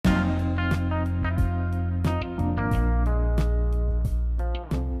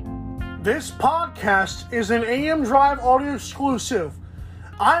This podcast is an AM Drive audio exclusive.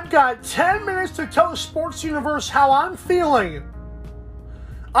 I've got 10 minutes to tell the sports universe how I'm feeling.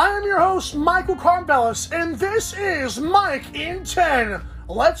 I am your host, Michael Carvelis, and this is Mike in 10.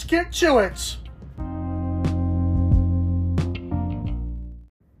 Let's get to it.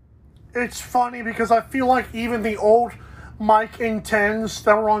 It's funny because I feel like even the old Mike in 10s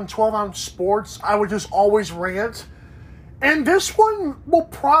that were on 12-ounce sports, I would just always rant. And this one will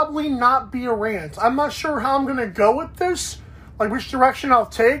probably not be a rant. I'm not sure how I'm going to go with this, like which direction I'll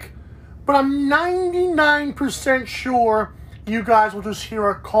take, but I'm 99% sure you guys will just hear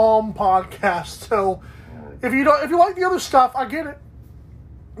a calm podcast. So if you like the other stuff, I get it.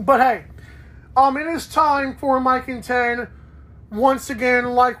 But hey, it is time for Mike in 10, once again,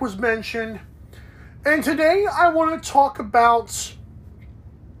 like was mentioned. And today I want to talk about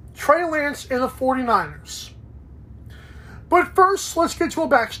Trey Lance and the 49ers. But first, let's get to a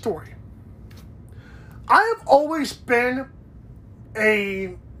backstory. I have always been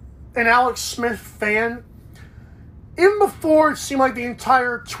an Alex Smith fan. Even before it seemed like the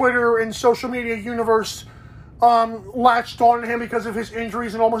entire Twitter and social media universe latched on to him because of his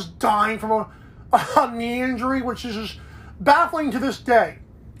injuries and almost dying from a knee injury, which is just baffling to this day.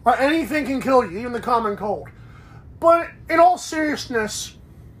 Anything can kill you, even the common cold. But in all seriousness,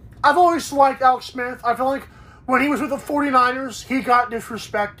 I've always liked Alex Smith. I feel like when he was with the 49ers, he got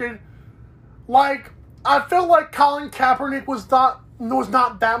disrespected. I felt like Colin Kaepernick was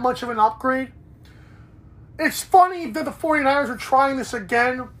not that much of an upgrade. It's funny that the 49ers are trying this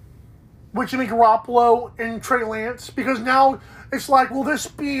again with Jimmy Garoppolo and Trey Lance, because now it's like, will this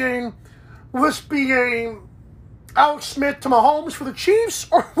be a Alex Smith to Mahomes for the Chiefs,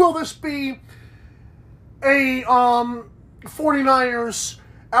 or will this be a 49ers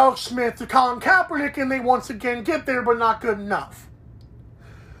Alex Smith to Colin Kaepernick, and they once again get there, but not good enough?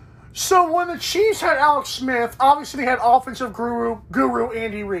 So when the Chiefs had Alex Smith, obviously they had offensive guru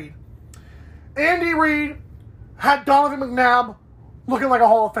Andy Reid. Andy Reid had Donovan McNabb looking like a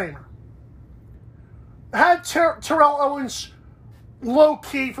Hall of Famer. Had Terrell Owens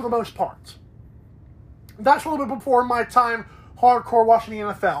low-key for the most part. That's a little bit before my time hardcore watching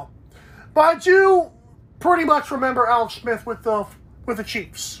the NFL. But I do pretty much remember Alex Smith with the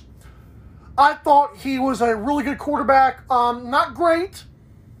Chiefs. I thought he was a really good quarterback. Not great,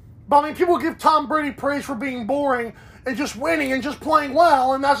 but I mean, people give Tom Brady praise for being boring and just winning and just playing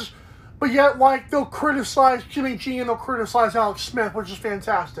well, but yet, they'll criticize Jimmy G and they'll criticize Alex Smith, which is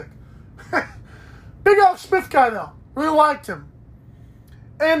fantastic. Big Alex Smith guy, though. Really liked him.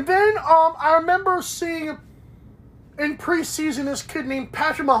 And then I remember seeing in preseason this kid named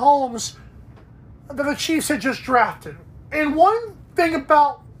Patrick Mahomes that the Chiefs had just drafted. And one thing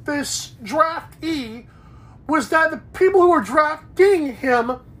about this draftee was that the people who were drafting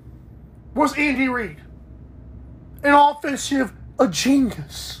him was Andy Reid, an offensive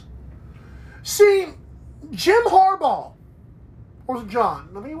genius. See, Jim Harbaugh, or was it John?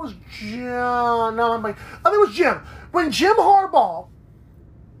 I think it was John. No, I think it was Jim. When Jim Harbaugh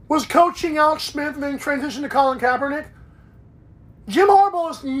was coaching Alex Smith and then transitioned to Colin Kaepernick, Jim Harbaugh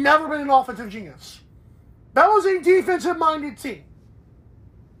has never been an offensive genius. That was a defensive-minded team.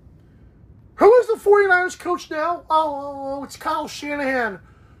 Who is the 49ers coach now? Oh, it's Kyle Shanahan,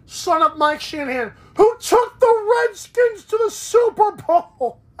 son of Mike Shanahan, who took the Redskins to the Super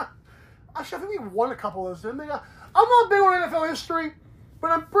Bowl. Actually, I think they won a couple of those, didn't they? I'm not big on NFL history,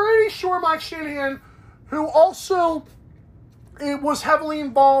 but I'm pretty sure Mike Shanahan, who also was heavily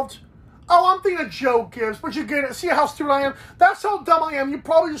involved. Oh, I'm thinking of Joe Gibbs, but you get it. See how stupid I am? That's how dumb I am. You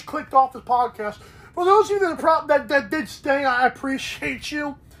probably just clicked off this podcast. For those of you that did stay, I appreciate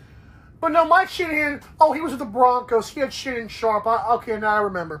you. But no, Mike Shanahan, he was with the Broncos. He had Shannon Sharp. Okay, now I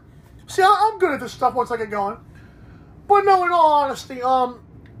remember. See, I'm good at this stuff once I get going. But no, in all honesty,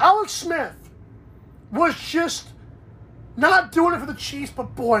 Alex Smith was just not doing it for the Chiefs,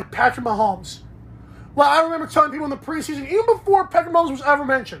 but boy, Patrick Mahomes. I remember telling people in the preseason, even before Patrick Mahomes was ever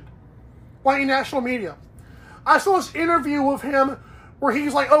mentioned, in national media, I saw this interview with him where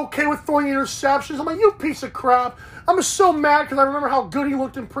he's okay with throwing interceptions. I'm like, you piece of crap. I'm just so mad because I remember how good he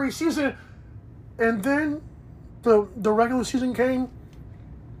looked in preseason. And then the regular season came,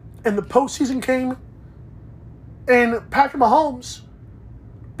 and the postseason came, and Patrick Mahomes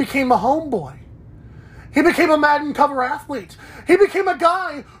became a homeboy. He became a Madden cover athlete. He became a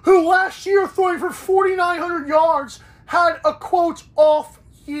guy who last year, throwing for 4,900 yards, had a quote off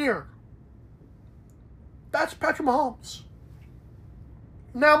year. That's Patrick Mahomes.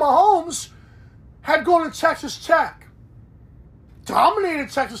 Now, Mahomes had gone to Texas Tech. Dominated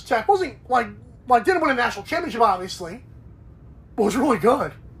Texas Tech. Wasn't didn't win a national championship, obviously, but was really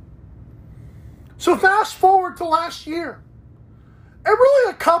good. So fast forward to last year. And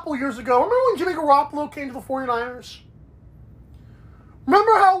really a couple years ago, remember when Jimmy Garoppolo came to the 49ers?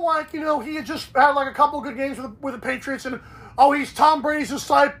 Remember how, he had just had, a couple good games with the Patriots and, he's Tom Brady's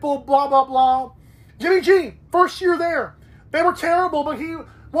disciple, blah, blah, blah. Jimmy G, first year there. They were terrible, but he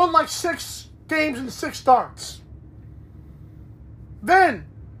won, 6 games and 6 starts. Then,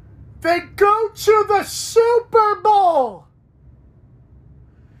 they go to the Super Bowl.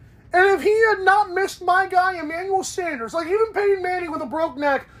 And if he had not missed my guy, Emmanuel Sanders, even Peyton Manning with a broke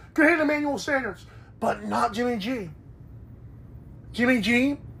neck could hit Emmanuel Sanders, but not Jimmy G. Jimmy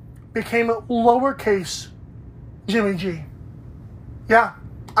G became a lowercase Jimmy G. Yeah,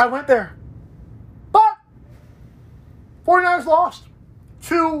 I went there. But 49ers lost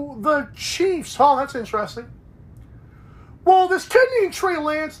to the Chiefs. Oh, that's interesting. Well, this kid named Trey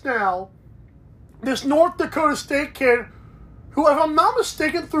Lance now, this North Dakota State kid, who, if I'm not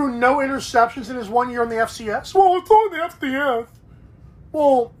mistaken, threw no interceptions in his 1 year in the FCS. Well, it's on the FCS.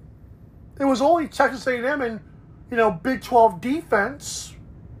 Well, it was only Texas A&M and, Big 12 defense.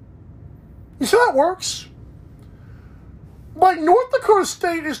 You see how that works? North Dakota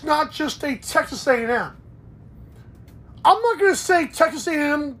State is not just a Texas A&M. I'm not going to say Texas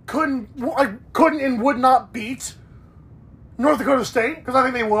A&M couldn't and would not beat North Dakota State, because I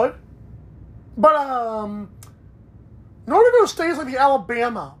think they would. But, North Dakota State is like the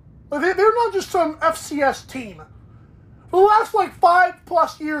Alabama. They're not just some FCS team. For the last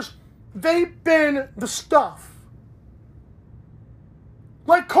 5+ years, they've been the stuff.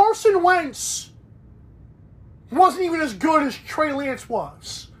 Carson Wentz wasn't even as good as Trey Lance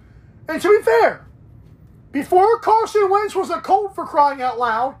was. And to be fair, before Carson Wentz was a Colt, for crying out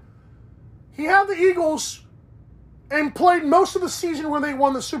loud, he had the Eagles and played most of the season when they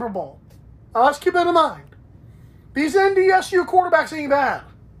won the Super Bowl. Now, let's keep that in mind. These NDSU quarterbacks ain't bad.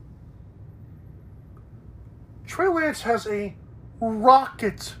 Trey Lance has a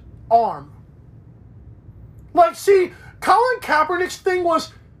rocket arm. Colin Kaepernick's thing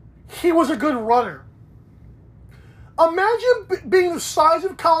was he was a good runner. Imagine being the size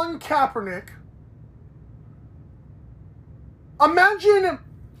of Colin Kaepernick. Imagine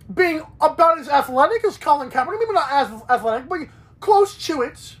being about as athletic as Colin Kaepernick. Maybe not as athletic, but close to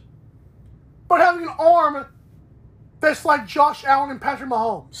it. But having an arm that's like Josh Allen and Patrick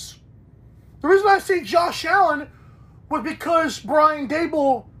Mahomes. The reason I say Josh Allen was because Brian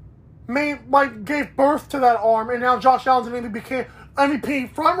Dable gave birth to that arm, and now Josh Allen's an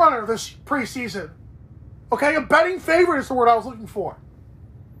MVP frontrunner this preseason. Okay, a betting favorite is the word I was looking for.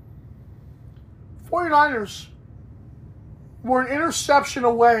 49ers were an interception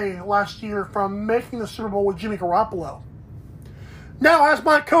away last year from making the Super Bowl with Jimmy Garoppolo. Now, as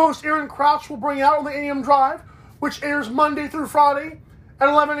my co-host Aaron Crouch will bring out on the AM Drive, which airs Monday through Friday at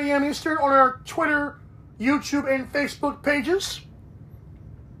 11 a.m. Eastern on our Twitter, YouTube, and Facebook pages,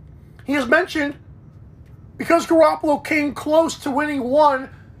 he has mentioned because Garoppolo came close to winning one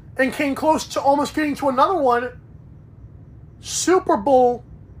and came close to almost getting to another one, Super Bowl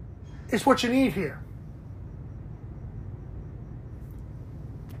is what you need here.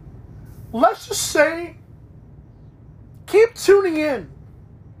 Let's just say, keep tuning in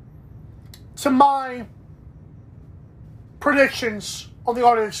to my predictions on the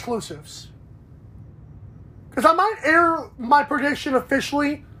audio exclusives. Because I might air my prediction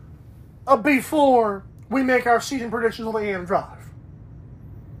officially before we make our season predictions on the AM Drive.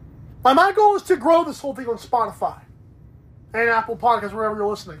 My goal is to grow this whole thing on Spotify and Apple Podcasts, wherever you're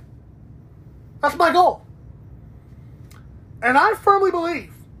listening. That's my goal. And I firmly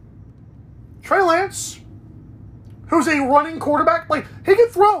believe Trey Lance, who's a running quarterback, he can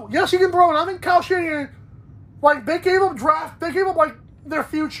throw. Yes, he can throw. And I think Kyle Shanahan, they gave up their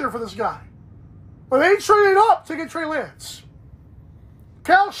future for this guy. But they traded up to get Trey Lance.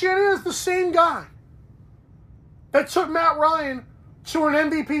 Kyle Shanahan is the same guy that took Matt Ryan to an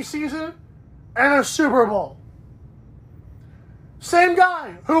MVP season and a Super Bowl. Same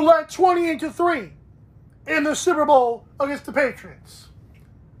guy who led 28-3 in the Super Bowl against the Patriots.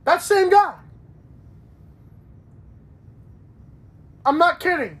 That same guy. I'm not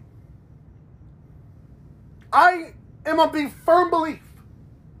kidding. I am of the firm belief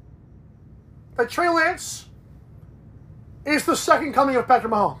that Trey Lance is the second coming of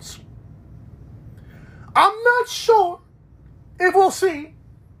Patrick Mahomes. I'm not sure if we'll see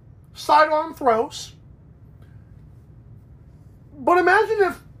sidearm throws, but imagine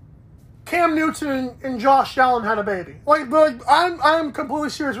if Cam Newton and Josh Allen had a baby. I'm completely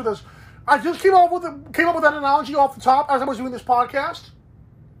serious with this. I just came up with that analogy off the top as I was doing this podcast.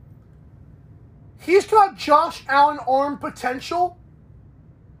 He's got Josh Allen arm potential,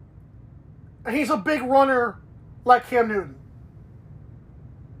 and he's a big runner like Cam Newton.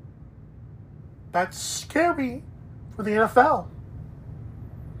 That's scary for the NFL.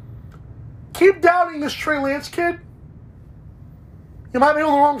 Keep doubting this Trey Lance kid. You might be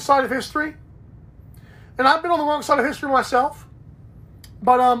on the wrong side of history. And I've been on the wrong side of history myself.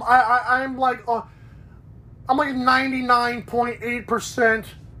 But I'm like 99.8%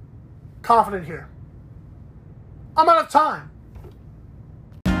 confident here. I'm out of time.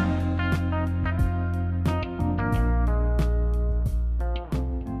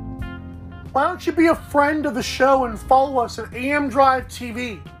 Why don't you be a friend of the show and follow us at AM Drive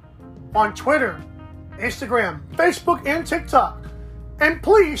TV on Twitter, Instagram, Facebook, and TikTok. And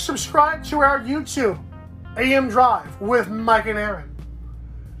please subscribe to our YouTube, AM Drive with Mike and Aaron.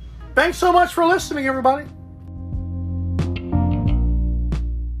 Thanks so much for listening, everybody.